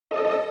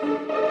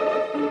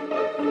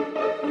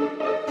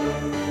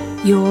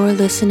You're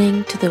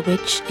listening to the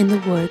Witch in the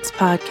Woods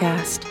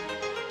podcast,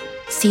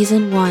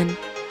 Season 1,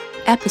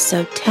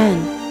 Episode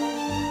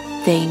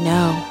 10, They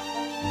Know.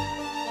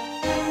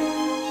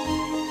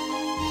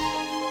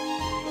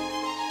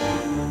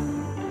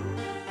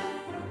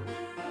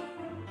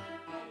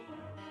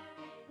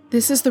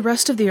 This is the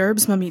rest of the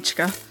herbs,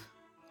 Mamichka.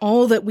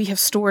 All that we have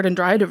stored and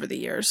dried over the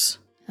years.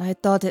 I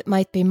thought it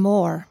might be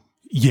more.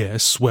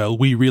 Yes, well,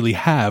 we really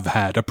have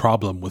had a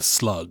problem with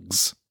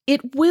slugs.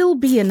 It will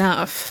be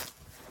enough.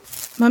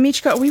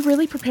 Mamichka, are we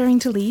really preparing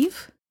to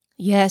leave?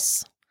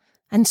 Yes,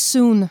 and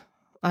soon,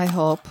 I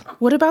hope.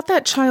 What about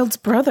that child's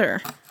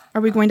brother? Are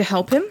we going to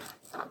help him?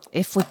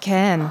 If we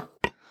can.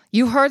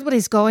 You heard what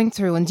he's going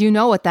through, and you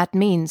know what that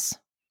means.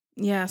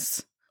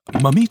 Yes.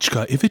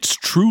 Mamichka, if it's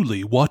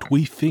truly what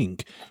we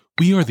think,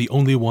 we are the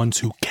only ones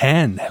who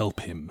can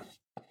help him.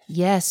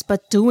 Yes,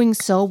 but doing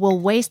so will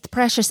waste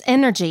precious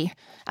energy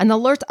and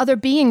alert other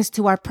beings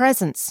to our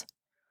presence.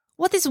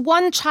 What is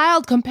one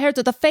child compared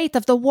to the fate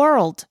of the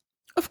world?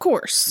 Of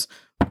course.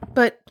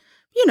 But,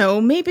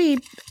 maybe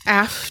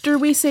after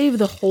we save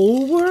the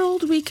whole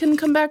world, we can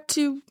come back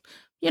to,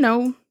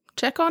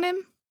 check on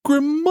him?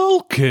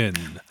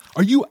 Grimalkin,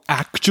 are you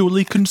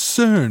actually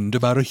concerned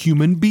about a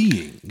human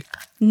being?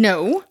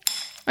 No.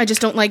 I just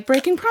don't like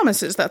breaking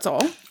promises, that's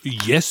all.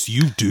 Yes,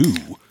 you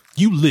do.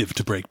 You live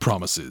to break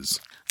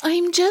promises.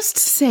 I'm just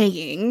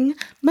saying,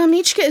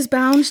 Mamichka is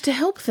bound to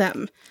help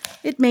them.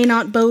 It may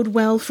not bode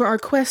well for our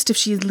quest if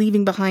she is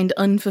leaving behind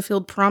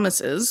unfulfilled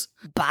promises.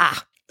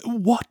 Bah!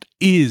 What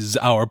is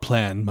our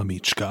plan,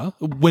 Mamichka,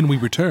 when we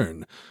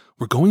return?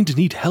 We're going to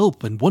need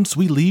help, and once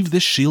we leave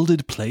this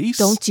shielded place...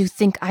 Don't you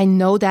think I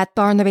know that,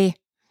 Barnaby?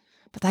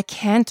 But I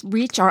can't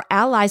reach our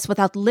allies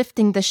without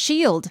lifting the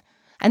shield,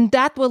 and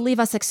that will leave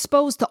us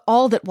exposed to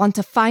all that want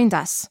to find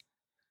us.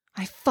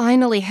 I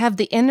finally have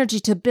the energy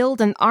to build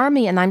an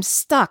army, and I'm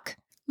stuck.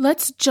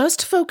 Let's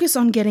just focus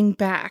on getting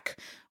back.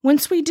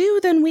 Once we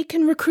do, then we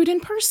can recruit in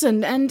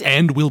person,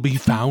 And we'll be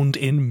found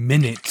in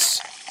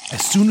minutes.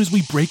 As soon as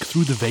we break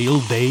through the veil,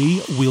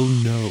 they will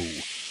know.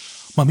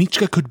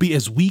 Mamichka could be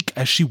as weak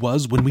as she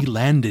was when we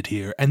landed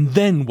here, and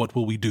then what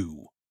will we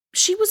do?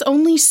 She was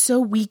only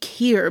so weak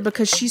here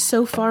because she's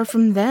so far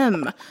from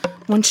them.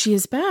 Once she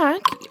is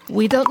back...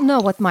 We don't know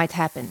what might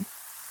happen.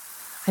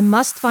 I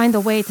must find a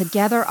way to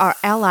gather our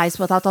allies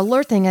without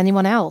alerting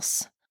anyone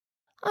else.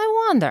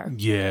 I wonder.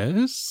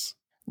 Yes?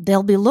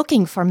 They'll be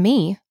looking for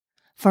me,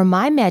 for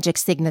my magic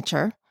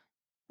signature.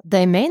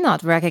 They may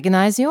not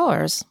recognize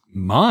yours.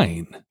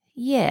 Mine?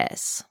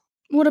 Yes.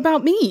 What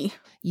about me?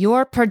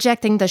 You're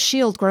projecting the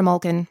shield,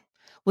 Grimalkin.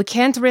 We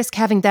can't risk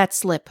having that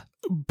slip.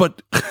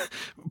 But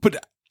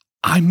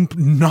I'm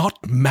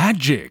not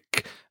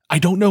magic. I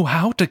don't know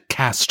how to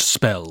cast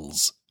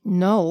spells.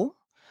 No,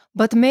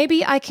 but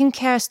maybe I can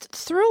cast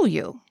through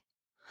you.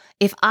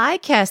 If I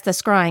cast a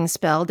scrying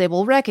spell, they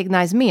will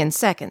recognize me in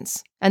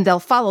seconds, and they'll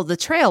follow the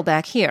trail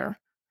back here.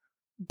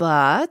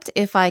 But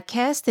if I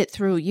cast it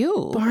through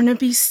you...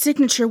 Barnaby's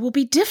signature will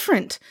be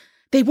different.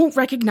 They won't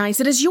recognize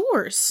it as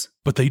yours.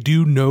 But they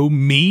do know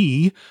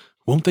me.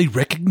 Won't they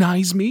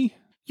recognize me?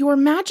 Your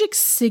magic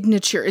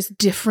signature is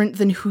different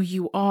than who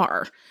you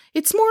are.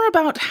 It's more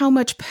about how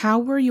much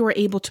power you are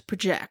able to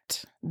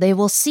project. They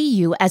will see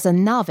you as a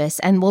novice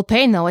and will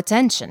pay no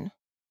attention.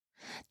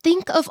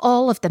 Think of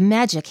all of the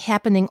magic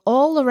happening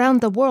all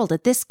around the world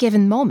at this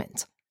given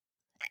moment.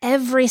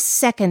 Every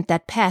second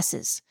that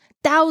passes,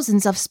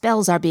 thousands of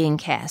spells are being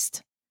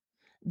cast.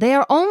 They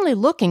are only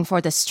looking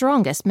for the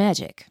strongest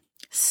magic.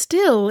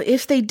 Still,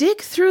 if they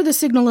dig through the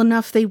signal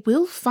enough, they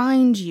will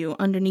find you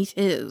underneath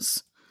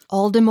his.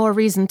 All the more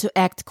reason to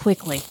act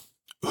quickly.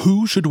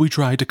 Who should we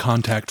try to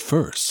contact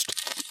first?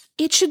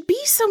 It should be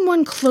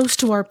someone close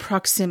to our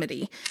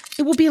proximity.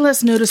 It will be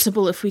less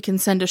noticeable if we can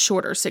send a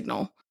shorter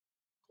signal.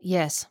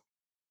 Yes.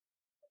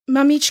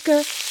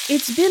 Mamichka,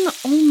 it's been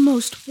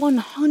almost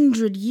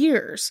 100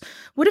 years.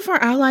 What if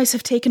our allies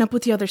have taken up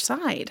with the other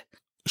side?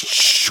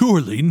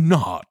 Surely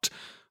not.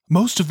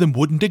 Most of them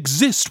wouldn't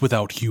exist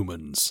without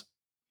humans.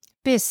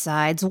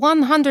 Besides,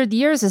 100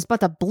 years is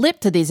but a blip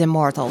to these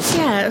immortals.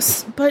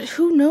 Yes, but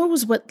who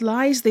knows what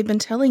lies they've been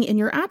telling in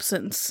your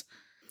absence?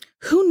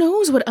 Who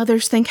knows what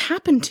others think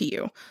happened to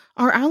you?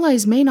 Our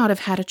allies may not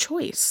have had a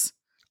choice.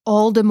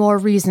 All the more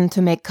reason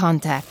to make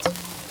contact.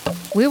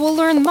 We will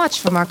learn much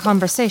from our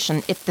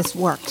conversation if this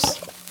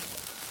works.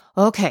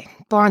 Okay,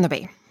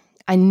 Barnaby,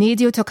 I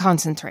need you to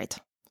concentrate.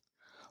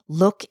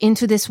 Look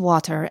into this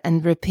water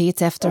and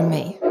repeat after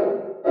me.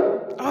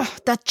 Oh,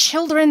 the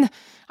children!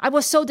 I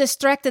was so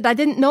distracted I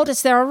didn't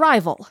notice their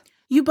arrival.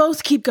 You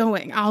both keep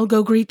going. I'll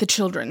go greet the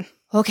children.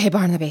 Okay,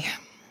 Barnaby.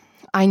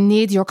 I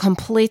need your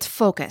complete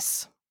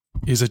focus.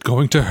 Is it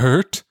going to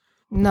hurt?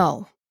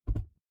 No.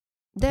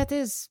 That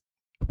is...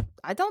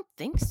 I don't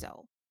think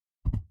so.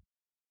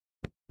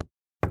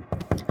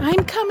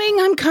 I'm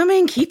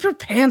coming. Keep your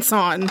pants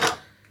on.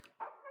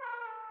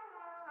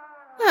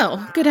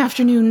 Well, good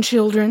afternoon,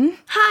 children.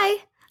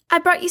 Hi, I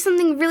brought you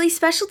something really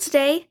special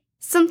today.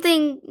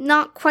 Something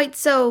not quite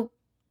so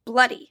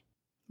bloody.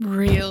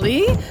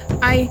 Really?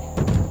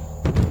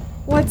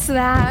 What's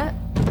that?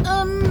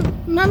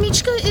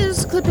 Mamichka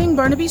is clipping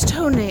Barnaby's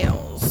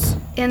toenails.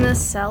 In the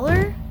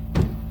cellar?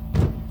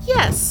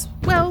 Yes,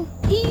 well,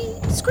 he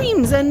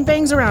screams and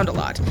bangs around a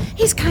lot.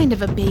 He's kind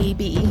of a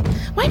baby.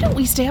 Why don't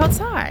we stay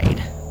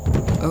outside?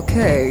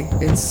 Okay,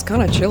 it's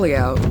kinda chilly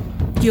out.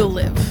 You'll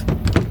live.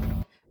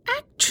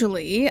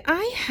 Actually,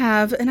 I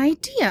have an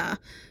idea.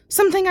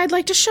 Something I'd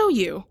like to show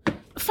you.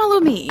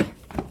 Follow me.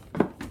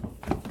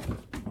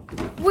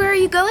 Where are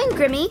you going,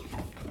 Grimmy?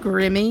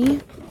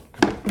 Grimmy?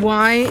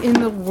 Why in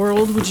the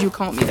world would you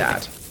call me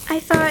that?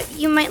 I thought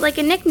you might like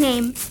a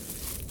nickname.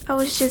 I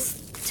was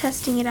just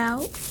testing it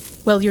out.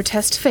 Well, your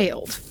test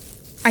failed.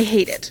 I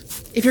hate it.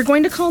 If you're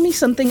going to call me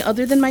something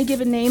other than my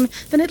given name,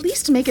 then at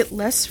least make it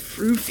less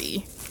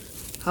froofy.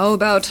 How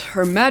about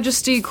Her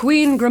Majesty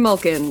Queen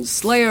Grimalkin,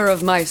 Slayer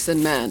of Mice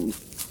and Men?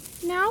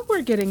 Now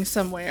we're getting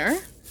somewhere.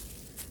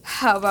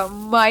 How about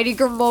Mighty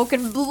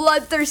Grimalkin,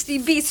 bloodthirsty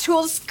beast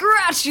who'll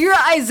scratch your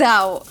eyes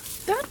out?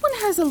 That one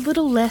has a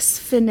little less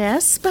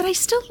finesse, but I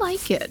still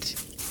like it.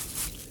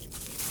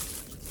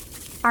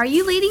 Are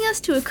you leading us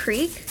to a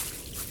creek?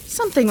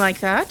 Something like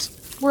that.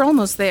 We're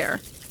almost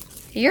there.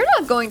 You're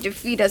not going to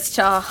feed us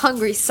to a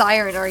hungry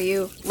siren, are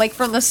you? Like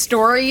from the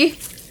story?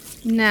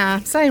 Nah,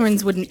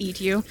 sirens wouldn't eat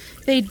you.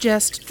 They'd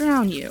just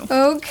drown you.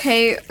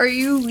 Okay, are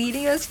you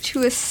leading us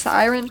to a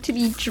siren to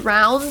be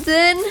drowned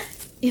in?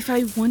 If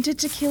I wanted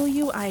to kill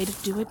you, I'd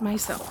do it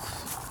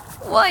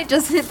myself. Why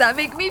doesn't that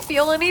make me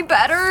feel any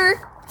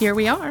better? Here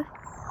we are.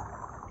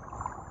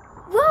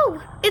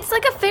 Whoa, it's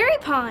like a fairy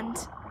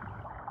pond.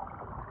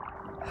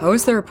 How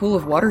is there a pool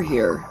of water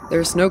here?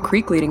 There's no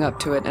creek leading up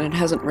to it, and it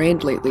hasn't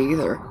rained lately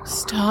either.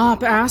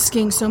 Stop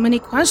asking so many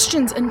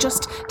questions and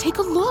just take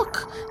a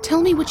look.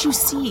 Tell me what you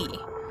see.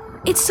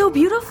 It's so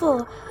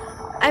beautiful.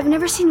 I've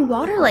never seen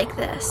water like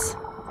this.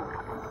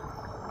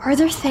 Are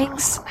there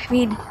things,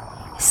 is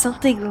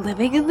something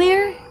living in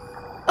there?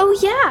 Oh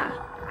yeah,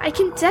 I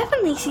can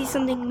definitely see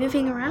something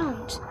moving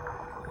around.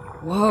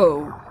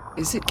 Whoa,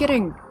 is it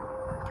getting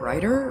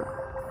brighter?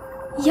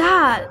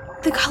 Yeah,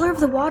 the color of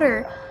the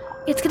water.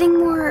 It's getting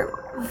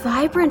more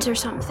vibrant or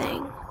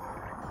something.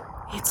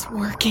 It's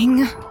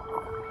working.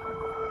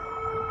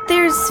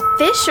 There's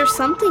fish or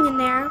something in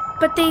there,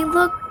 but they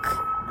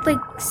look like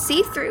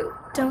see-through,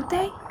 don't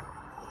they?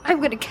 I'm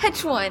gonna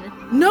catch one.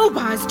 No,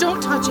 Boz,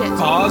 don't touch it.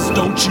 Boz,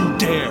 don't you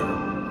dare!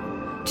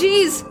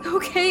 Jeez,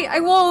 okay, I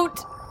won't.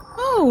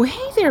 Oh,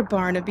 hey there,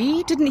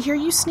 Barnaby. Didn't hear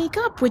you sneak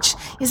up, which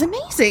is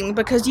amazing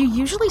because you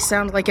usually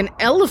sound like an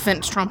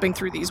elephant tromping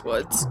through these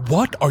woods.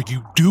 What are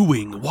you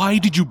doing? Why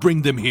did you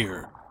bring them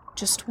here?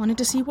 Just wanted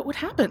to see what would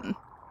happen.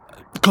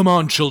 Come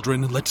on,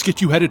 children, let's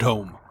get you headed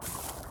home.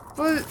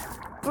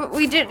 But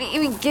we didn't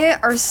even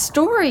get our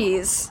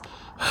stories.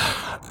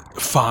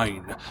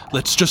 Fine,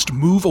 let's just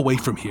move away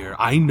from here.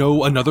 I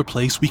know another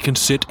place we can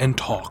sit and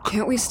talk.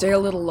 Can't we stay a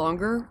little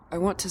longer? I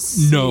want to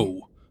see...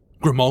 No.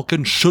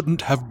 Grimalkin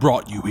shouldn't have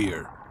brought you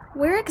here.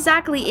 Where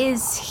exactly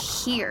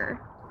is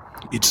here?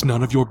 It's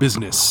none of your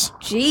business.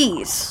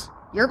 Jeez,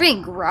 you're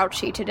being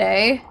grouchy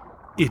today.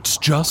 It's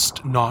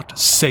just not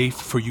safe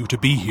for you to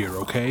be here,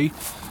 okay?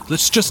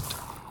 Let's just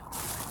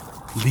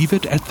leave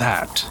it at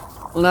that.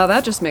 Well, now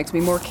that just makes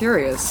me more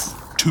curious.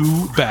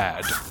 Too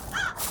bad.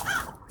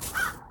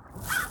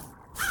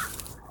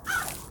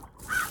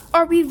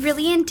 Are we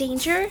really in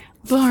danger?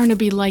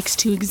 Barnaby likes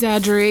to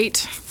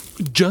exaggerate.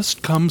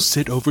 Just come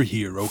sit over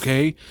here,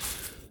 okay?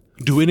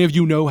 Do any of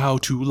you know how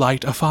to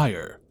light a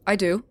fire? I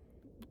do.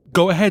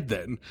 Go ahead,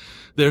 then.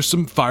 There's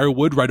some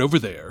firewood right over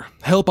there.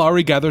 Help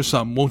Ari gather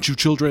some, won't you,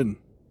 children?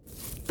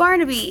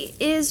 Barnaby,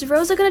 is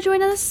Rosa gonna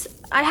join us?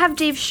 I have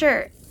Dave's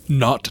shirt.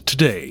 Not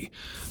today.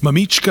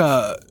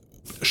 Mamichka,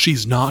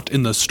 she's not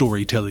in the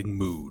storytelling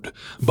mood,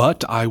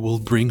 but I will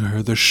bring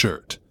her the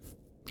shirt.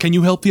 Can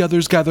you help the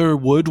others gather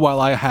wood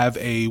while I have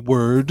a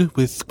word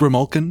with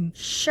Grimalkin?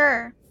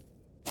 Sure.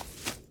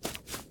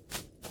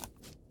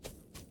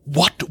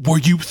 What were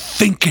you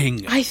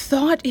thinking? I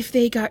thought if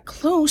they got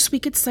close, we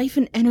could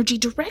siphon energy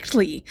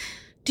directly.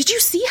 Did you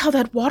see how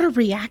that water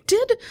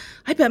reacted?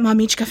 I bet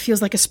Mamichka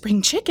feels like a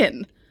spring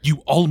chicken.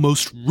 You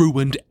almost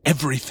ruined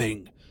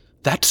everything.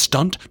 That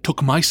stunt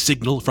took my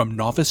signal from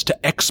novice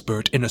to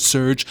expert in a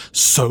surge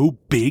so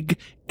big,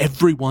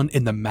 everyone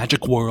in the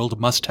magic world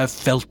must have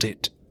felt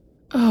it.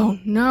 Oh,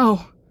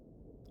 no.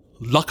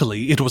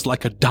 Luckily, it was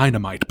like a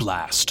dynamite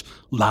blast,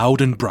 loud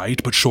and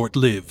bright but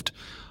short-lived.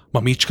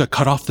 Mamichka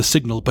cut off the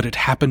signal, but it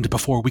happened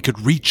before we could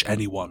reach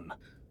anyone.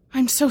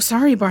 I'm so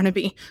sorry,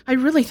 Barnaby. I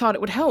really thought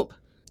it would help.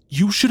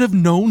 You should have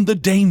known the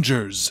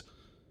dangers.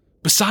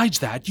 Besides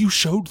that, you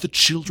showed the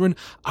children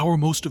our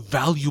most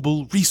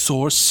valuable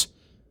resource.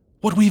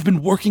 What we've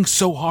been working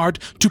so hard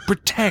to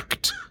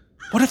protect.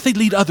 What if they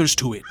lead others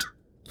to it?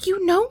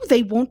 You know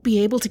they won't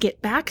be able to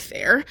get back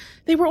there.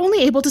 They were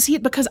only able to see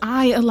it because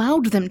I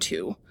allowed them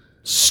to.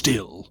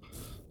 Still,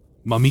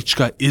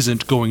 Mamichka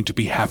isn't going to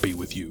be happy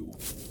with you.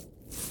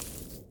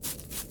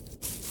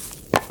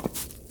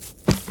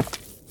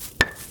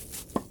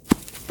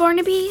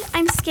 Barnaby,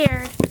 I'm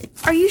scared.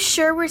 Are you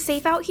sure we're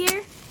safe out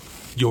here?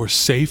 You're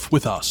safe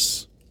with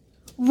us.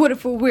 What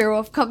if a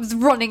werewolf comes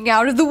running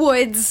out of the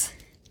woods?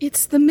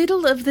 It's the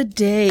middle of the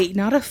day,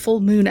 not a full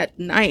moon at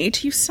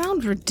night. You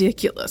sound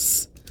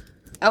ridiculous.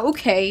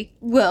 Okay,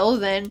 well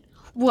then,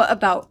 what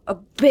about a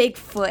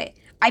Bigfoot?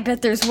 I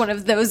bet there's one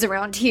of those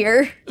around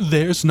here.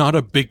 There's not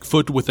a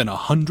Bigfoot within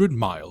 100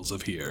 miles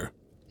of here.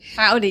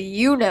 How do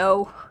you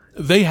know?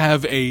 They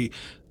have a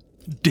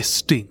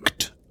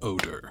distinct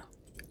odor.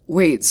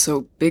 Wait,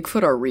 so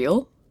Bigfoot are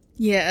real?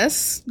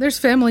 Yes, there's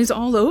families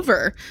all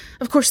over.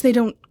 Of course, they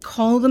don't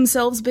call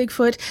themselves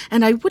Bigfoot,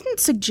 and I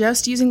wouldn't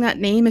suggest using that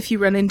name if you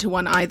run into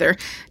one either.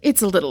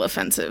 It's a little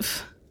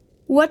offensive.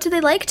 What do they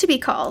like to be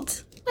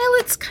called? Well,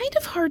 it's kind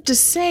of hard to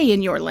say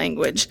in your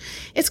language.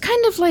 It's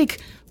kind of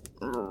like...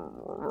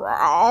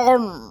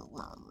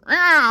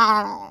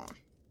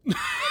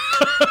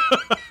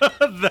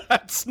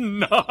 That's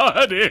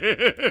not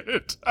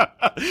it.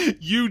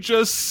 You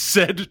just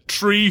said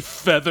tree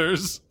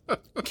feathers.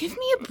 Give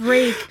me a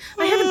break.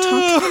 I haven't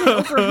talked to him in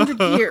over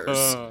 100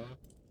 years.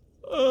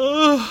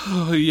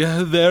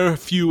 Yeah, they're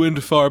few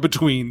and far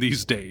between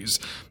these days.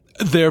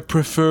 Their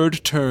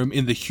preferred term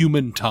in the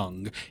human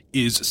tongue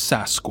is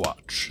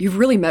Sasquatch. You've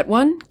really met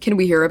one? Can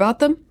we hear about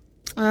them?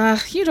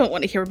 You don't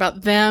want to hear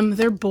about them.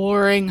 They're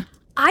boring.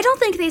 I don't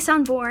think they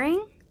sound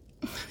boring.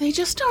 They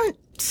just aren't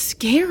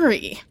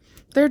scary.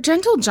 They're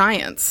gentle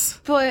giants.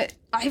 But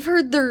I've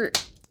heard they're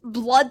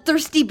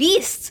bloodthirsty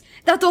beasts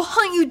that they'll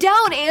hunt you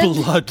down and...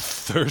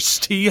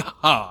 Bloodthirsty?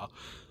 Ha!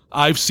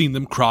 I've seen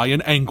them cry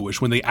in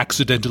anguish when they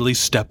accidentally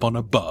step on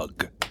a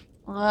bug.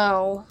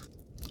 Oh.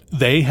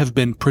 They have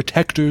been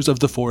protectors of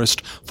the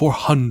forest for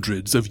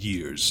hundreds of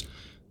years.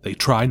 They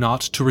try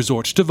not to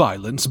resort to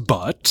violence,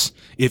 but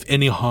if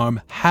any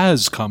harm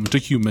has come to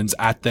humans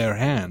at their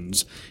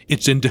hands,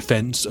 it's in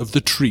defense of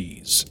the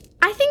trees.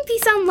 I think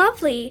these sound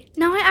lovely.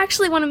 Now I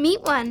actually want to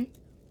meet one.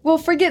 Well,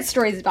 forget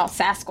stories about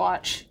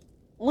Sasquatch.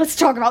 Let's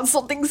talk about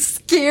something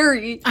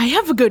scary. I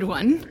have a good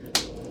one.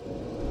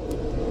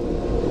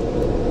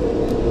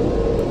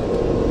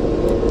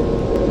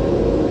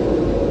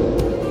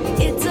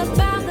 It's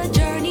about the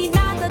journey,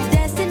 not the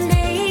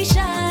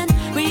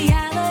destination.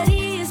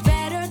 Reality is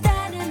better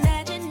than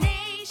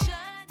imagination.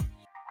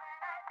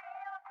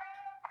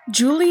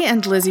 Julie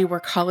and Lizzie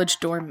were college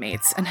dorm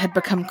mates and had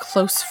become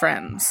close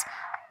friends.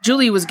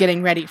 Julie was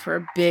getting ready for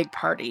a big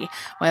party,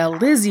 while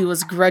Lizzie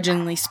was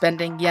grudgingly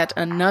spending yet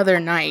another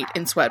night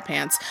in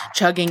sweatpants,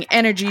 chugging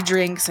energy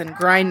drinks and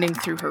grinding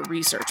through her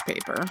research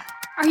paper.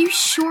 Are you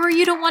sure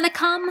you don't want to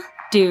come?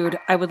 Dude,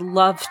 I would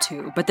love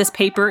to, but this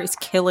paper is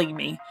killing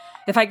me.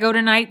 If I go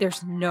tonight,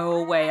 there's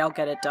no way I'll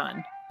get it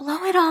done.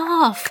 Blow it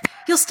off.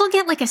 You'll still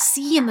get like a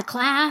C in the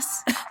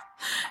class.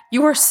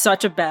 You are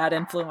such a bad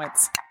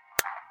influence.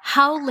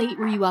 How late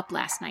were you up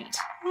last night?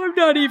 I'm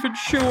not even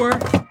sure.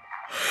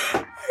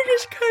 I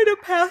just kind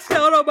of passed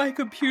out on my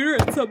computer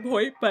at some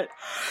point, but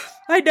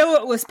I know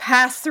it was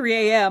past 3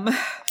 a.m.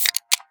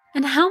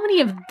 And how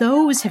many of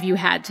those have you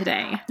had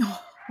today?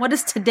 What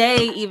does today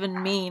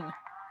even mean?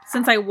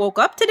 Since I woke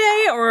up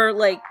today, or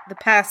like the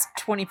past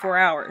 24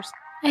 hours?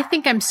 I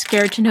think I'm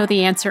scared to know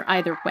the answer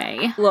either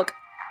way. Look,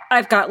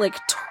 I've got like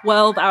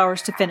 12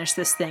 hours to finish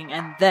this thing,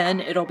 and then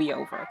it'll be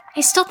over.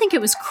 I still think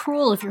it was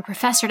cruel of your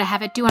professor to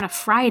have it due on a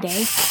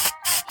Friday.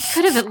 He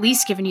could have at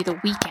least given you the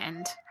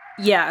weekend.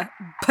 Yeah,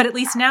 but at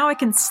least now I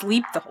can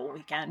sleep the whole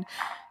weekend.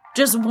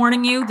 Just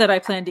warning you that I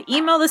plan to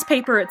email this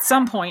paper at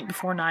some point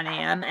before 9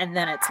 a.m., and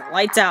then it's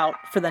lights out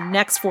for the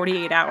next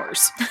 48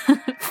 hours.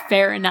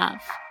 Fair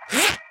enough.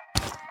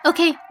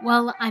 Okay,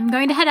 well, I'm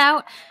going to head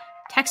out.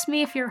 Text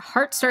me if your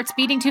heart starts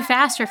beating too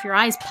fast or if your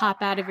eyes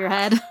pop out of your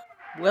head.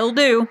 Will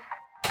do.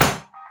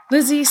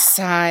 Lizzie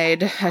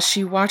sighed as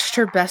she watched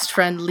her best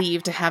friend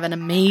leave to have an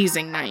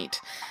amazing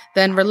night,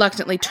 then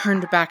reluctantly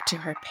turned back to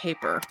her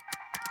paper.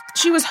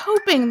 She was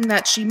hoping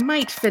that she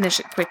might finish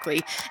it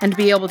quickly and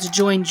be able to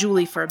join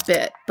Julie for a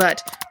bit,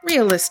 but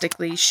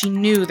realistically, she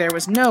knew there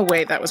was no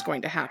way that was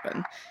going to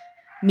happen.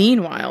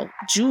 Meanwhile,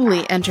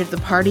 Julie entered the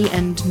party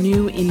and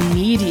knew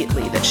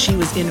immediately that she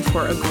was in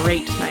for a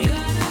great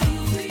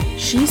night.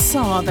 She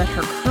saw that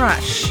her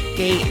crush,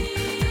 Gabe,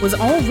 was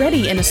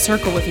already in a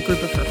circle with a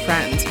group of her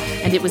friends,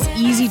 and it was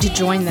easy to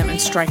join them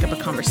and strike up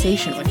a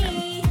conversation with him.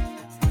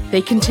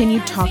 They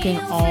continued talking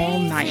all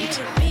night,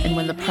 and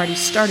when the party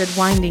started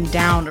winding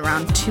down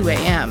around 2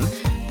 a.m.,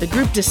 the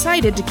group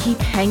decided to keep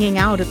hanging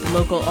out at the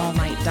local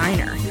all-night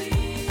diner.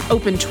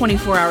 Open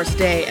 24 hours a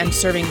day and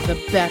serving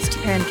the best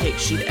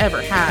pancakes she'd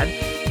ever had,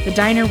 the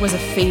diner was a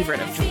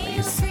favorite of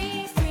Julie's.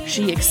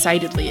 She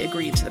excitedly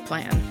agreed to the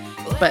plan,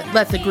 but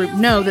let the group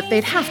know that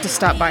they'd have to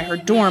stop by her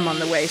dorm on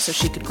the way so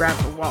she could grab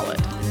her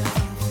wallet.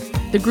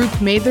 The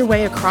group made their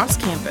way across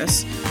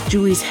campus,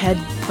 Julie's head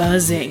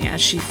buzzing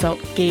as she felt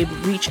Gabe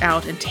reach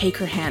out and take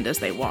her hand as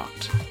they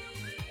walked.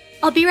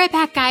 I'll be right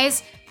back,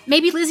 guys.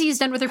 Maybe Lizzie is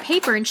done with her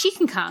paper and she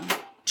can come.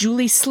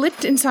 Julie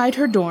slipped inside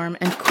her dorm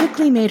and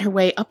quickly made her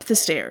way up the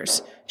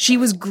stairs. She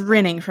was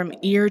grinning from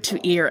ear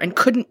to ear and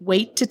couldn't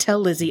wait to tell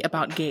Lizzie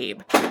about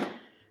Gabe.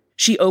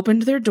 She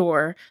opened their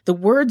door, the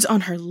words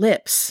on her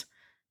lips,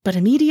 but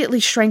immediately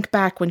shrank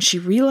back when she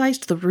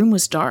realized the room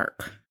was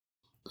dark.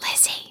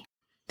 Lizzie,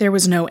 There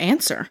was no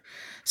answer,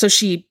 so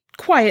she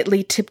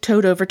quietly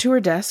tiptoed over to her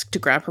desk to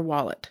grab her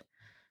wallet.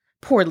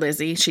 Poor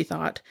Lizzie, she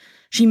thought.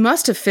 She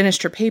must have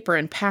finished her paper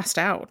and passed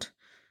out.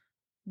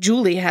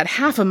 Julie had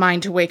half a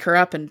mind to wake her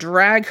up and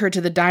drag her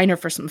to the diner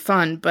for some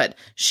fun, but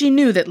she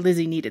knew that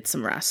Lizzie needed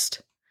some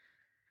rest.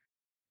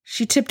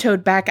 She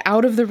tiptoed back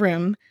out of the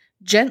room,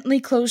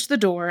 gently closed the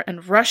door,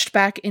 and rushed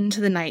back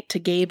into the night to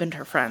Gabe and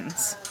her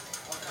friends.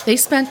 They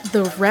spent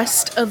the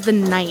rest of the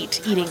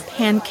night eating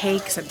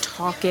pancakes and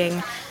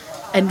talking,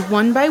 and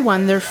one by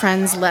one their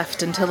friends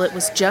left until it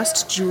was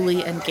just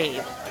Julie and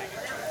Gabe.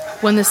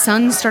 When the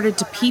sun started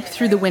to peep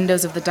through the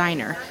windows of the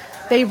diner,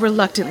 they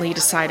reluctantly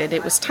decided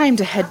it was time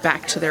to head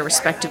back to their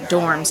respective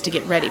dorms to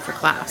get ready for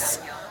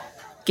class.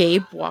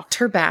 Gabe walked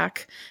her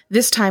back,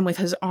 this time with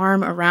his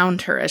arm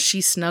around her as she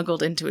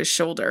snuggled into his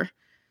shoulder.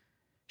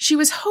 She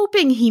was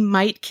hoping he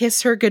might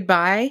kiss her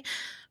goodbye,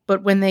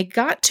 but when they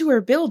got to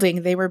her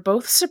building, they were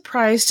both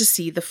surprised to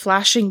see the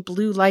flashing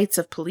blue lights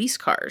of police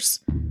cars.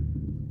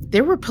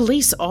 There were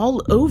police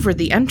all over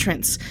the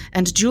entrance,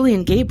 and Julie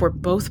and Gabe were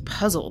both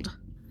puzzled.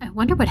 I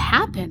wonder what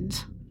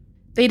happened.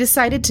 They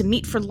decided to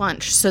meet for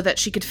lunch so that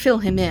she could fill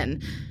him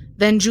in.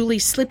 Then Julie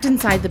slipped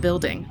inside the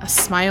building, a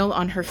smile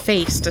on her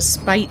face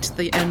despite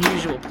the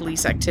unusual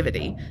police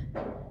activity.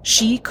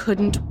 She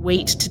couldn't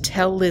wait to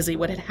tell Lizzie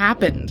what had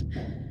happened.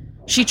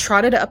 She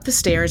trotted up the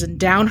stairs and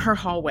down her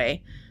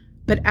hallway,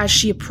 but as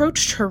she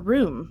approached her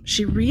room,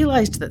 she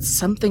realized that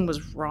something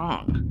was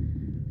wrong.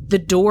 The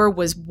door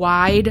was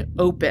wide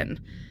open,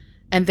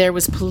 and there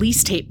was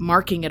police tape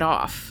marking it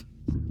off.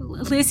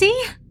 Lizzie?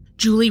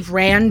 Julie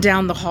ran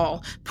down the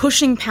hall,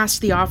 pushing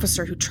past the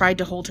officer who tried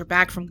to hold her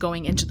back from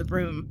going into the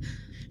room.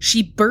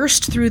 She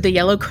burst through the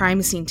yellow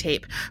crime scene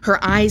tape, her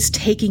eyes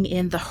taking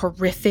in the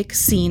horrific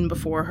scene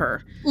before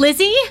her.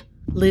 Lizzie?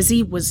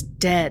 Lizzie was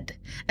dead,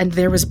 and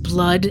there was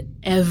blood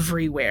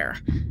everywhere.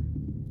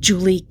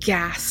 Julie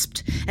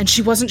gasped, and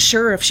she wasn't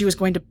sure if she was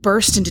going to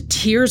burst into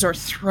tears or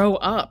throw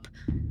up.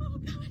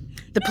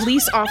 The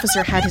police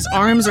officer had his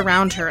arms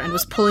around her and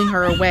was pulling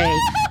her away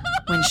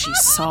when she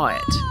saw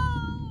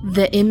it.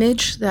 The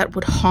image that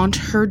would haunt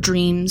her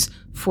dreams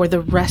for the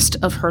rest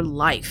of her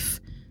life.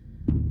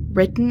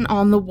 Written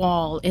on the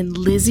wall in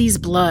Lizzie's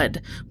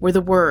blood were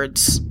the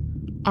words,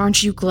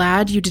 "Aren't you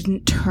glad you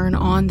didn't turn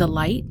on the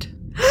light?"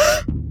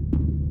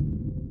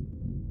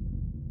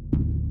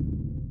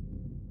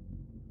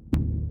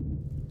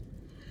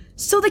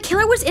 So the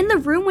killer was in the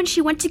room when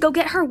she went to go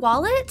get her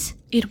wallet?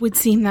 It would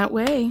seem that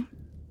way.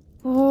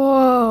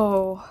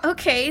 Whoa.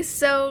 Okay,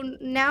 so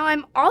now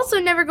I'm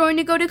also never going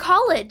to go to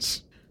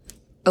college.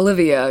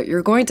 Olivia,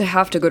 you're going to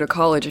have to go to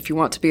college if you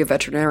want to be a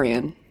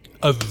veterinarian.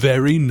 A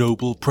very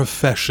noble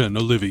profession,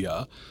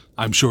 Olivia.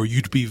 I'm sure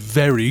you'd be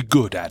very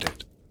good at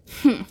it.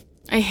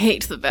 I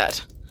hate the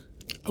vet.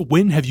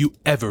 When have you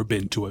ever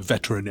been to a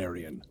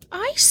veterinarian?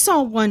 I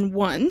saw one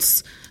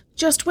once.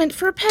 Just went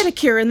for a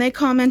pedicure and they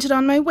commented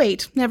on my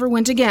weight. Never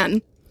went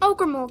again. Oh,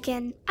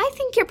 Grimulkin, I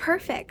think you're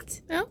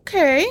perfect.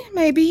 Okay,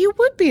 maybe you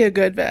would be a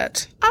good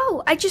vet.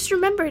 Oh, I just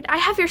remembered. I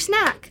have your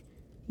snack.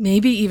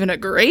 Maybe even a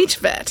great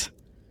vet.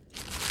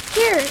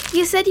 Here,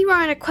 you said you were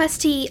on a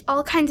quest to eat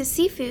all kinds of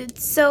seafood,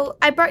 so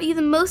I brought you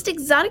the most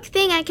exotic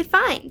thing I could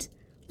find.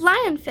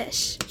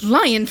 Lionfish.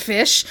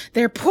 Lionfish?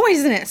 They're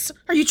poisonous.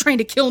 Are you trying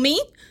to kill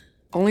me?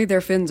 Only their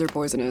fins are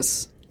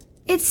poisonous.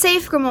 It's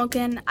safe,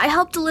 Grimulkin. I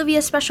helped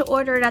Olivia special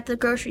order it at the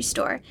grocery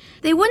store.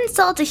 They wouldn't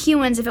sell it to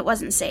humans if it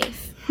wasn't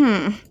safe.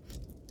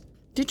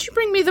 Did you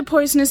bring me the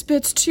poisonous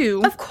bits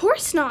too? Of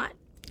course not.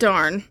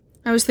 Darn.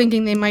 I was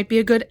thinking they might be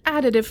a good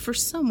additive for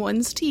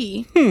someone's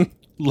tea.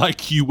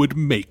 Like you would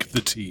make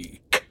the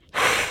tea.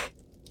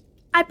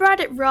 I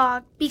brought it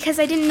raw because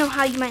I didn't know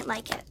how you might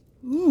like it.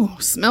 Ooh,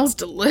 smells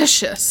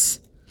delicious.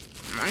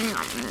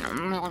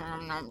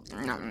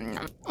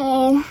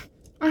 Oh,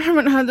 I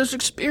haven't had this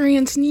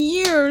experience in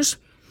years.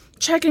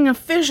 Checking a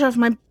fish off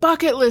my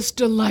bucket list,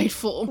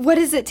 delightful. What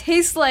does it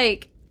taste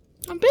like?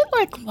 A bit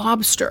like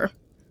lobster.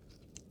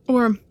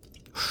 Or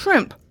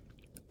shrimp.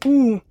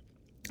 Ooh,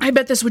 I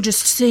bet this would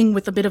just sing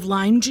with a bit of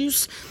lime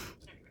juice.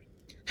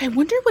 I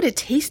wonder what it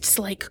tastes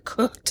like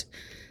cooked.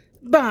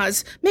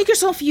 Boz, make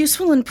yourself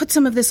useful and put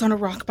some of this on a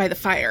rock by the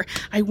fire.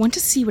 I want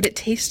to see what it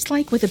tastes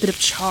like with a bit of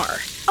char.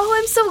 Oh,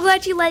 I'm so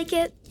glad you like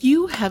it.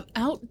 You have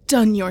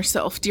outdone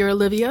yourself, dear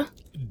Olivia.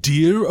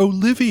 Dear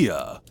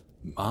Olivia.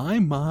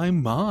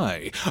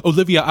 My.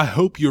 Olivia, I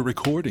hope you're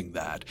recording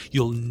that.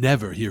 You'll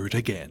never hear it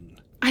again.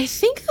 I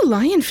think the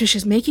lionfish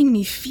is making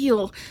me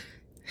feel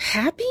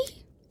happy?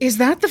 Is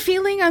that the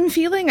feeling I'm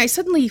feeling? I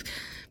suddenly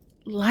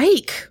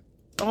like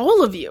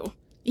all of you.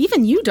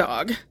 Even you,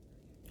 dog.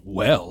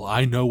 Well,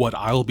 I know what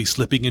I'll be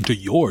slipping into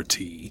your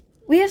tea.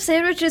 We have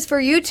sandwiches for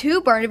you too,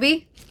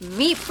 Barnaby.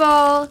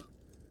 Meatball.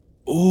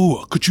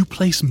 Oh, could you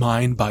place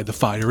mine by the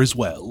fire as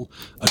well?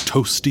 A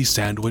toasty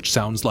sandwich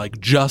sounds like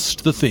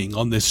just the thing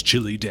on this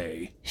chilly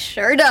day.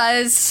 Sure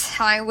does.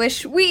 I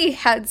wish we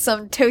had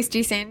some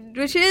toasty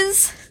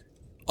sandwiches.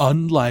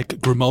 Unlike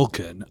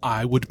Grimulkin,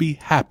 I would be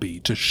happy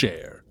to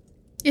share.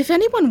 If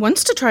anyone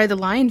wants to try the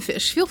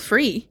lionfish, feel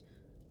free.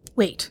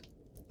 Wait,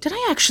 Did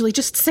I actually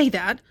just say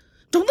that?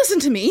 Don't listen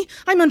to me.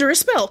 I'm under a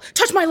spell.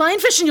 Touch my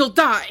lionfish and you'll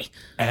die.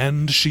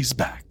 And she's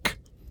back.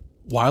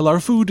 While our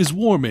food is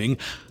warming,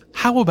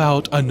 how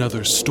about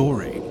another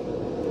story? More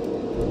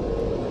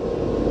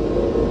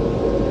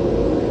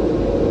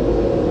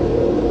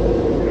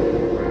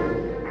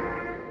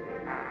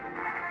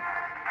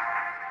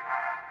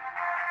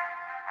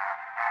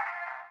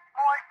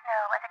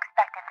snow is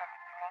expected this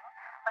evening,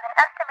 with an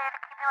estimated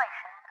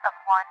accumulation of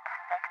 1 to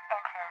 6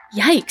 inches.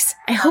 Yikes.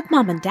 I hope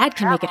Mom and Dad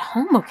can make it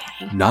home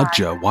okay.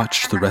 Nadja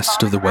watched the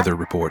rest of the weather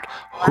report,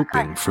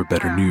 hoping for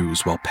better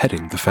news while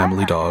petting the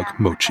family dog,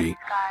 Mochi.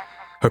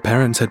 Her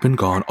parents had been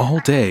gone all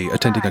day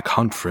attending a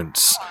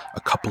conference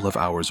a couple of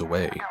hours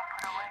away.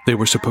 They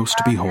were supposed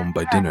to be home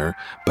by dinner,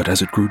 but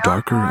as it grew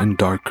darker and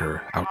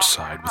darker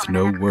outside with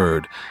no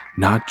word,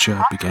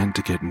 Nadja began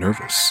to get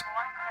nervous.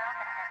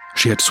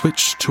 She had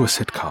switched to a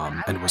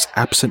sitcom and was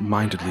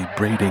absent-mindedly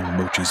braiding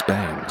Mochi's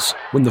bangs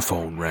when the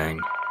phone rang.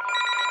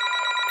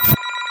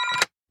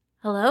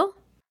 Hello?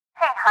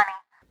 Hey, honey.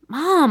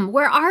 Mom,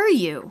 where are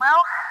you?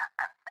 Well,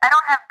 I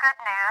don't have good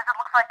news. It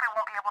looks like we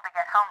won't be able to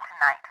get home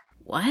tonight.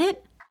 What?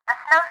 The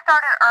snow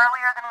started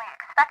earlier than we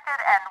expected,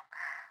 and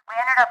we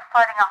ended up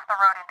sliding off the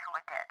road into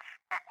a ditch.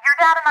 Your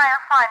dad and I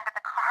are fine, but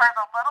the car is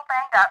a little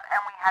banged up, and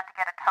we had to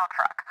get a tow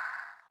truck.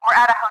 We're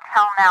at a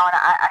hotel now, and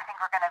I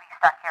think we're going to be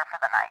stuck here for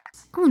the night.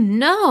 Oh,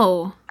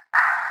 no.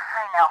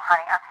 I know,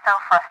 honey. I'm so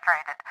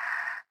frustrated.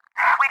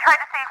 We tried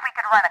to see if we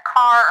could rent a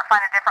car or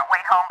find a different way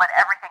home, but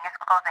everything is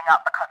closing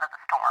up because of the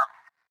storms.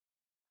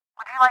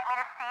 Would you like me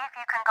to see if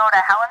you can go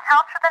to Helen's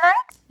house for the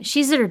night?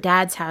 She's at her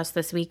dad's house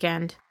this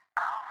weekend.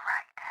 Oh,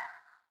 right.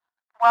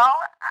 Well,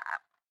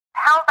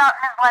 how about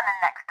Ms. Lennon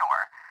next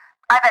door?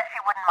 I bet she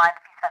wouldn't mind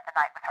if you spent the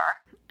night with her.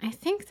 I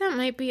think that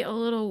might be a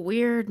little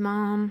weird,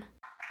 Mom.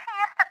 She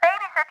used to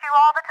babysit you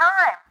all the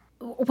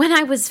time. When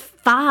I was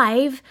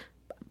 5.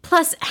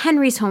 Plus,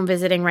 Henry's home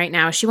visiting right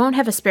now. She won't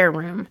have a spare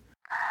room.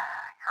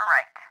 You're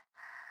right.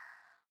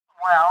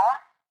 Well,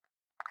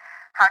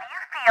 how do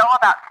you feel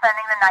about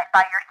spending the night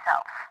by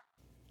yourself?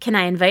 Can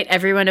I invite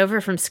everyone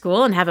over from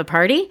school and have a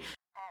party?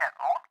 No.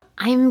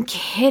 I'm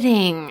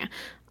kidding.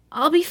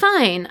 I'll be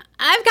fine.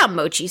 I've got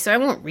Mochi, so I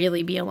won't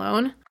really be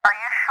alone. Are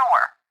you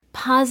sure?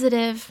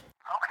 Positive.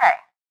 Okay.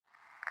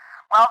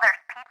 Well,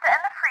 there's pizza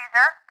in the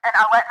freezer, and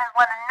I'll let Ms.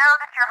 Lennon know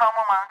that you're home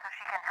alone so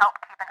she can help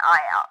keep an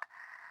eye out.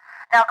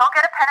 Now go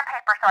get a pen and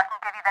paper so I can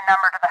give you the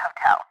number to the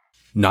hotel.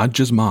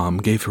 Nadja's mom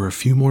gave her a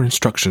few more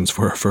instructions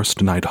for her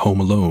first night home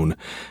alone.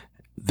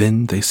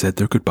 Then they said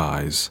their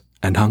goodbyes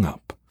and hung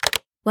up.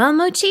 Well,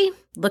 Mochi,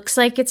 looks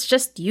like it's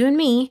just you and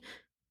me.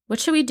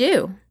 What should we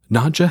do?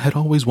 Nadja had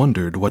always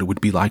wondered what it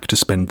would be like to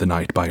spend the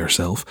night by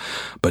herself,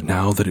 but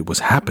now that it was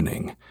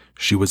happening,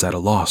 she was at a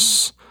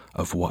loss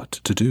of what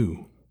to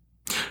do.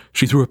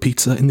 She threw a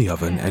pizza in the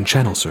oven and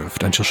channel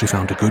surfed until she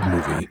found a good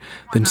movie,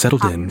 then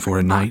settled in for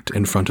a night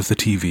in front of the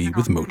TV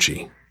with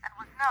Mochi.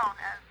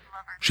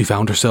 She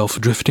found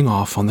herself drifting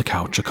off on the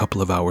couch a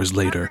couple of hours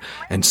later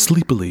and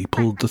sleepily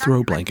pulled the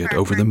throw blanket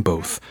over them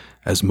both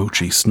as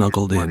Mochi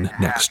snuggled in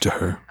next to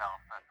her.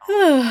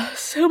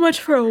 So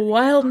much for a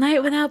wild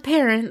night without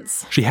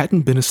parents. She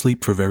hadn't been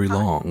asleep for very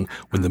long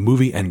when the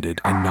movie ended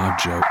and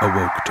Nadja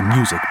awoke to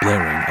music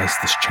blaring as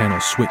this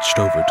channel switched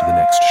over to the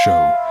next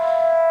show.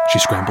 She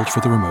scrambled for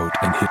the remote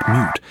and hit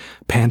mute,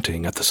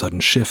 panting at the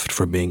sudden shift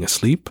from being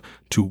asleep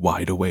to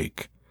wide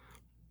awake.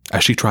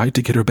 As she tried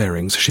to get her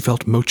bearings, she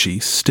felt Mochi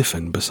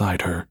stiffen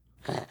beside her.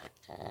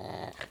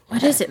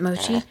 What is it,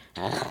 Mochi?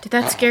 Did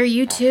that scare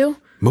you too?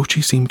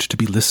 Mochi seemed to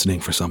be listening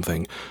for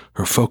something,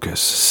 her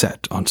focus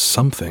set on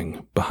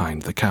something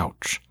behind the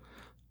couch.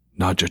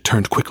 Nadja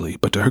turned quickly,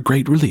 but to her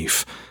great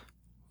relief,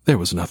 there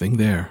was nothing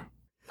there.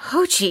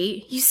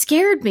 Mochi, you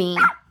scared me.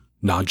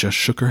 Nadja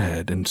shook her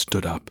head and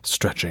stood up,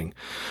 stretching.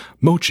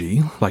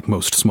 Mochi, like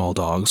most small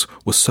dogs,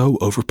 was so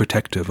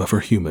overprotective of her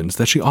humans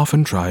that she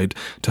often tried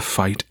to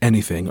fight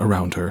anything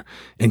around her,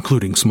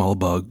 including small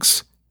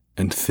bugs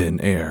and thin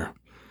air.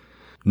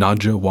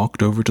 Nadja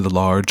walked over to the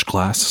large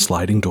glass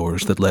sliding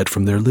doors that led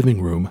from their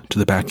living room to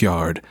the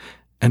backyard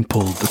and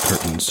pulled the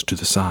curtains to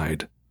the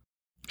side.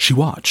 She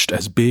watched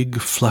as big,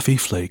 fluffy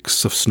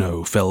flakes of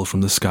snow fell from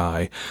the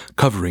sky,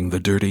 covering the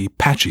dirty,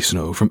 patchy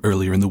snow from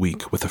earlier in the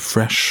week with a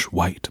fresh,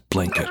 white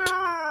blanket.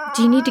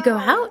 Do you need to go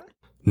out?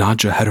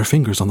 Nadja had her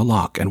fingers on the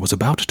lock and was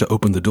about to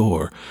open the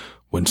door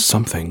when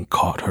something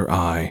caught her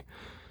eye.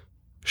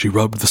 She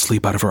rubbed the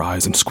sleep out of her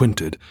eyes and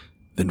squinted,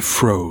 then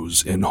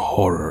froze in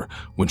horror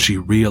when she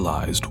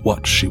realized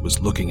what she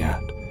was looking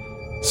at.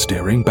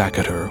 Staring back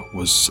at her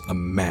was a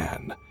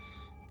man.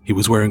 He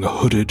was wearing a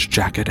hooded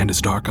jacket, and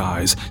his dark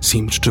eyes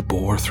seemed to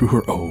bore through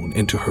her own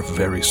into her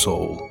very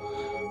soul.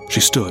 She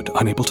stood,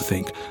 unable to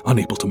think,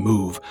 unable to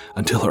move,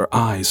 until her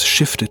eyes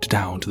shifted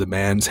down to the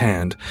man's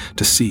hand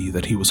to see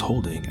that he was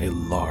holding a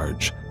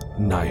large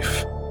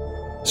knife.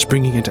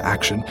 Springing into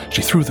action,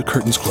 she threw the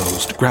curtains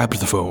closed, grabbed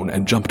the phone,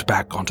 and jumped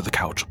back onto the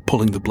couch,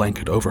 pulling the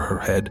blanket over her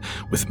head,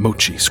 with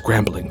Mochi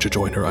scrambling to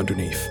join her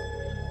underneath.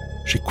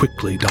 She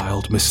quickly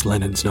dialed Miss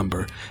Lennon's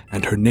number,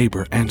 and her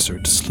neighbor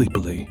answered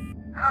sleepily.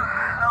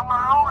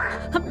 Hello?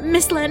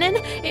 Miss Lennon,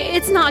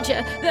 it's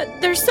Nadja.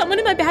 There's someone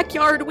in my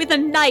backyard with a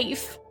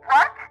knife.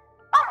 What?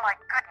 Oh my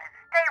goodness,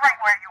 stay right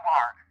where you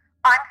are.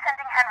 I'm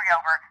sending Henry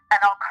over, and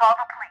I'll call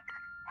the police.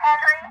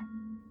 Henry?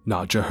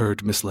 Nadja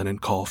heard Miss Lennon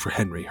call for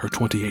Henry, her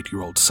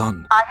 28-year-old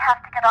son. I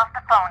have to get off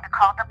the phone to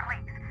call the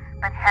police,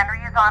 but Henry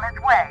is on his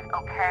way,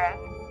 okay?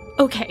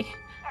 Okay.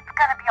 It's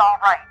gonna be all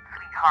right,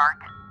 sweetheart.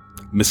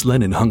 Miss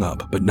Lennon hung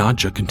up, but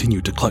Nadja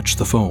continued to clutch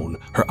the phone,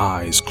 her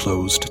eyes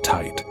closed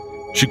tight.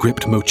 She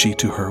gripped Mochi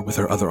to her with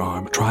her other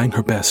arm, trying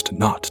her best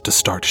not to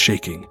start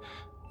shaking.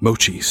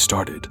 Mochi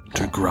started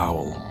to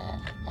growl.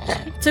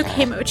 It's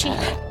okay, Mochi.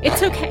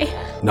 It's okay.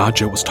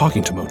 Nadja was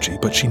talking to Mochi,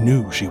 but she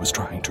knew she was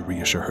trying to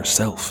reassure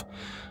herself.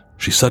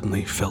 She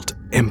suddenly felt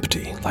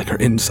empty, like her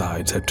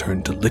insides had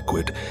turned to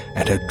liquid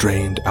and had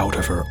drained out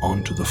of her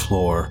onto the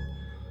floor.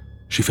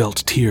 She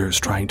felt tears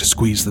trying to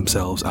squeeze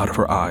themselves out of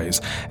her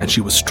eyes, and she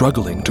was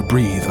struggling to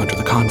breathe under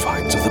the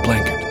confines of the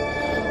blanket.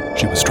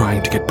 She was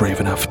trying to get brave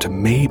enough to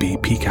maybe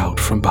peek out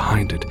from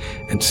behind it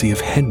and see if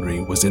Henry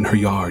was in her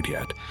yard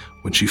yet,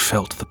 when she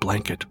felt the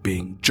blanket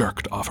being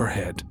jerked off her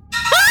head.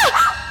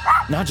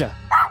 Nadja!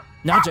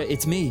 Nadja,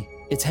 it's me.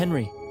 It's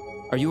Henry.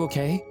 Are you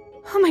okay?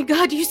 Oh my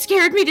god, you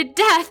scared me to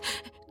death.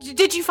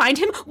 Did you find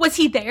him? Was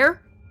he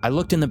there? I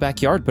looked in the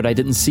backyard, but I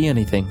didn't see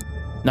anything.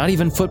 Not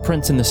even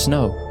footprints in the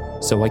snow.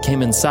 So I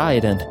came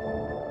inside and...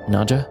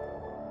 Nadja?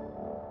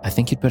 I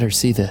think you'd better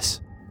see this.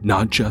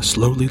 Nadja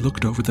slowly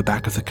looked over the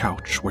back of the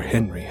couch where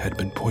Henry had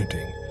been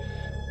pointing.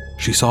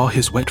 She saw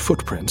his wet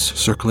footprints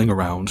circling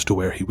around to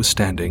where he was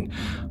standing,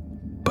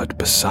 but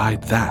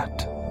beside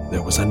that,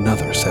 there was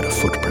another set of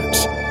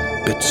footprints,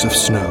 bits of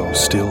snow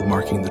still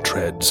marking the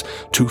treads,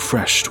 too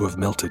fresh to have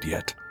melted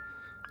yet.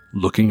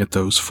 Looking at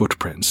those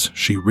footprints,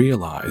 she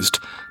realized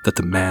that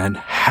the man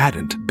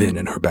hadn't been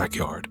in her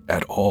backyard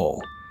at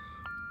all.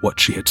 What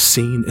she had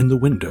seen in the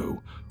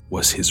window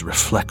was his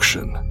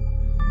reflection,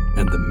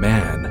 and the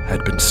man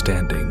had been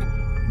standing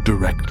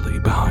directly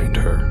behind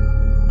her.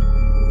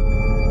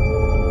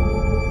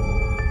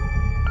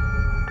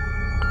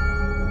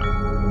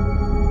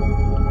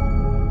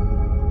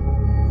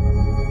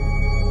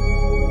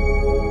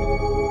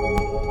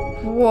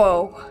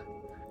 Whoa.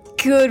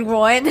 Good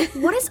one.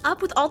 What is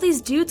up with all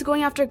these dudes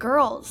going after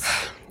girls?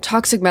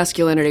 Toxic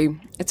masculinity.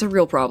 It's a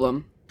real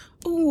problem.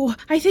 Ooh,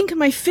 I think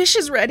my fish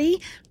is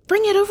ready.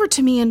 Bring it over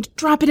to me and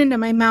drop it into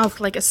my mouth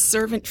like a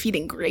servant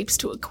feeding grapes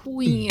to a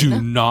queen. Do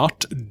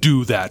not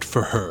do that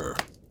for her.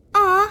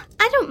 Aw,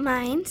 I don't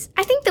mind.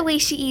 I think the way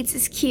she eats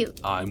is cute.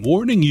 I'm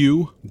warning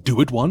you.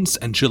 Do it once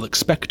and she'll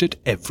expect it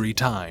every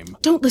time.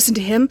 Don't listen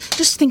to him.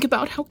 Just think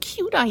about how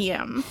cute I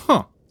am.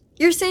 Huh.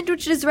 Your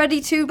sandwich is ready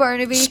too,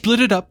 Barnaby. Split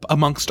it up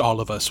amongst all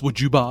of us,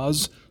 would you,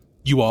 Boz?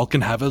 You all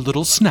can have a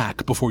little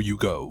snack before you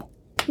go.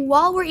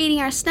 While we're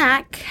eating our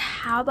snack,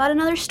 how about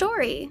another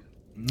story?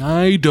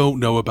 I don't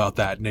know about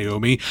that,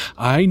 Naomi.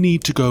 I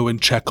need to go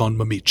and check on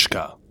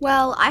Mamichka.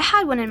 Well, I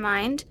had one in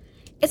mind.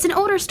 It's an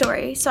older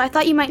story, so I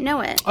thought you might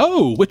know it.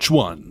 Oh, which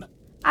one?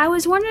 I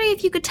was wondering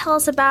if you could tell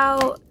us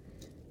about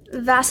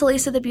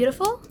Vasilisa the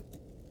Beautiful?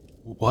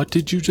 What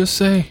did you just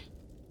say?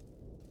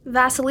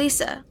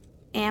 Vasilisa.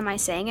 Am I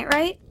saying it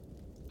right?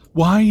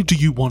 Why do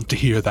you want to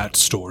hear that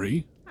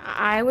story?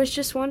 I was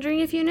just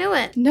wondering if you knew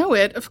it. Know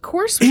it? Of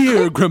course.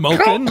 Here,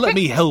 Grimalkin, let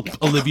me help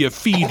Olivia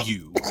feed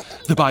you.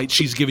 The bites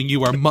she's giving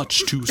you are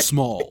much too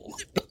small.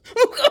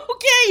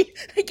 Okay,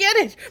 I get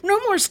it. No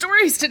more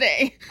stories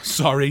today.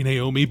 Sorry,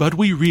 Naomi, but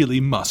we really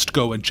must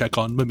go and check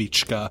on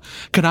Mamichka.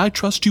 Can I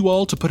trust you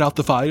all to put out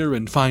the fire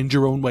and find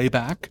your own way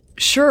back?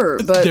 Sure,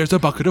 but... There's a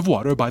bucket of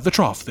water by the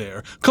trough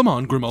there. Come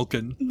on,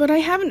 Grimalkin. But I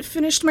haven't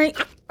finished my...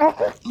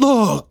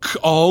 Look,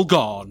 all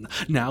gone.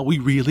 Now we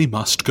really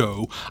must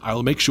go.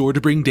 I'll make sure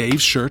to bring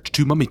Dave's shirt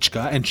to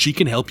Mamichka, and she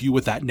can help you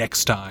with that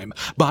next time.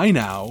 Bye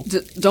now.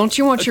 Don't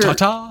you want your...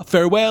 Ta-ta,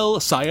 farewell,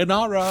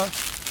 sayonara.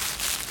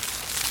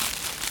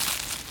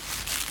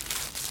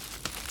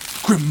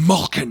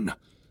 Grimalkin,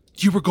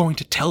 you were going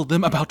to tell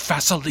them about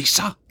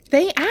Vasilisa?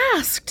 They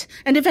asked.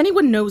 And if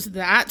anyone knows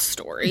that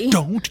story...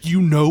 Don't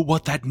you know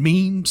what that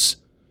means?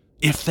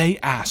 If they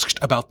asked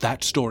about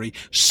that story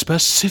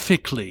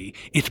specifically,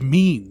 it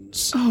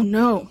means... Oh,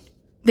 no.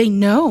 They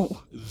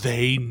know.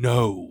 They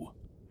know.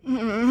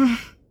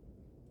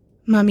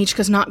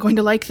 Mamichka's not going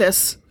to like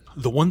this.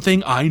 The one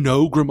thing I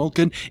know,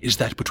 Grimalkin, is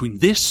that between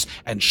this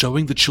and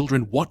showing the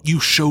children what you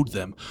showed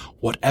them,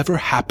 whatever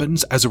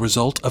happens as a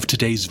result of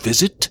today's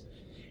visit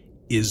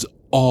is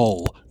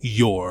all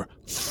your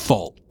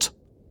fault.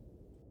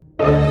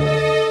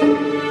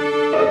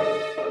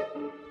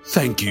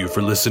 Thank you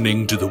for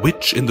listening to the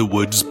Witch in the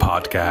Woods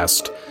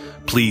podcast.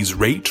 Please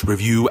rate,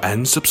 review,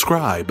 and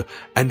subscribe,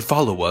 and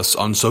follow us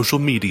on social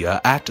media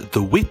at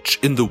The Witch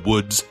in the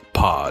Woods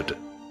Pod.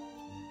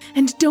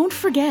 And don't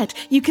forget,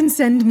 you can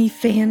send me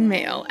fan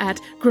mail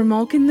at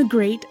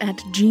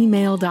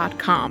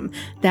grimalkin@gmail.com.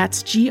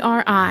 That's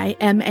GRIMALKIN,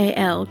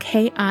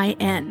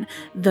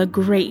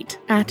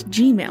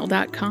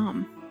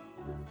 thegreat@gmail.com.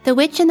 The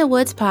Witch in the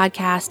Woods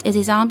podcast is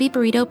a Zombie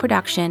Burrito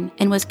production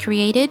and was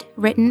created,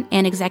 written,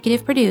 and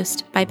executive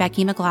produced by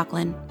Becky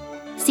McLaughlin.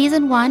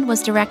 Season 1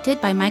 was directed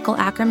by Michael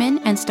Ackerman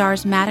and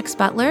stars Maddox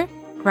Butler,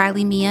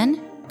 Riley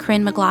Meehan,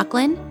 Corinne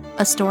McLaughlin,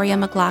 Astoria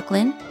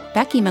McLaughlin,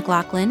 Becky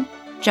McLaughlin,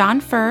 John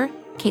Furr,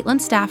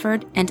 Caitlin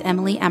Stafford, and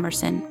Emily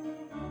Emerson.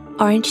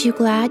 Aren't You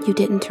Glad You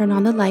Didn't Turn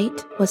on the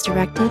Light was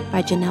directed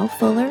by Janelle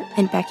Fuller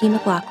and Becky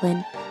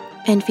McLaughlin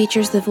and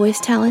features the voice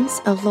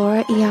talents of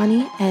Laura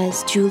Ianni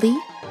as Julie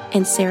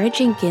and Sarah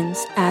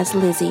Jenkins as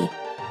Lizzie.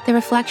 The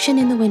Reflection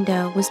in the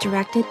Window was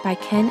directed by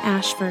Ken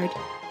Ashford,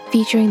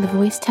 featuring the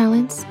voice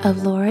talents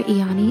of Laura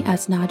Ianni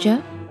as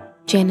Nadja,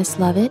 Janice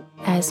Lovett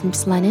as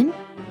Miss Lennon,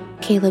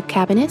 Caleb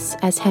Cabanis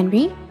as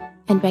Henry,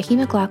 and Becky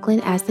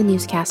McLaughlin as the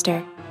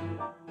newscaster.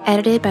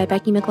 Edited by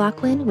Becky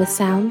McLaughlin with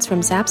sounds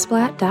from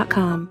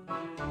Zapsplat.com.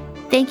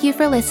 Thank you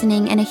for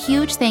listening, and a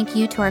huge thank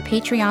you to our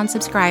Patreon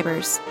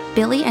subscribers,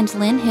 Billy and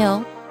Lynn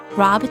Hill,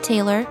 Rob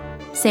Taylor,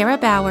 Sarah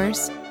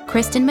Bowers,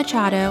 Kristen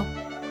Machado,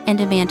 and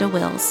Amanda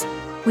Wills.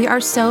 We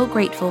are so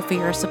grateful for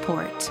your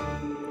support.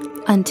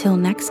 Until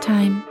next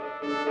time.